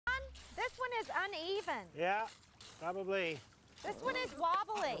is uneven. Yeah, probably. This one is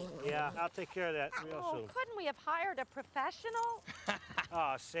wobbly. Yeah, I'll take care of that real soon. Couldn't we have hired a professional?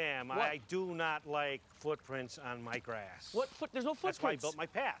 Oh, Sam, I do not like footprints on my grass. There's no footprints. That's why I built my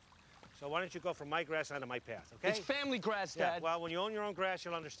path. So why don't you go from my grass onto my path, okay? It's family grass, Yeah, Dad. well, when you own your own grass,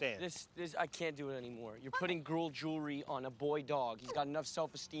 you'll understand. I can't do it anymore. You're putting girl jewelry on a boy dog. He's got enough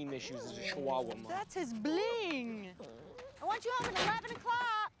self-esteem issues as a Chihuahua, Mom. That's his bling. I want you home at 11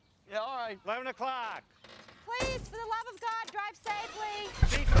 o'clock. Yeah, all right. 11 o'clock. Please, for the love of God, drive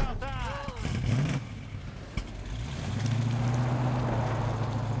safely. Seatbelt on.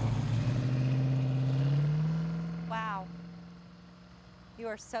 Wow. You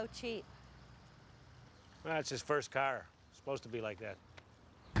are so cheap. Well, it's his first car. It's supposed to be like that.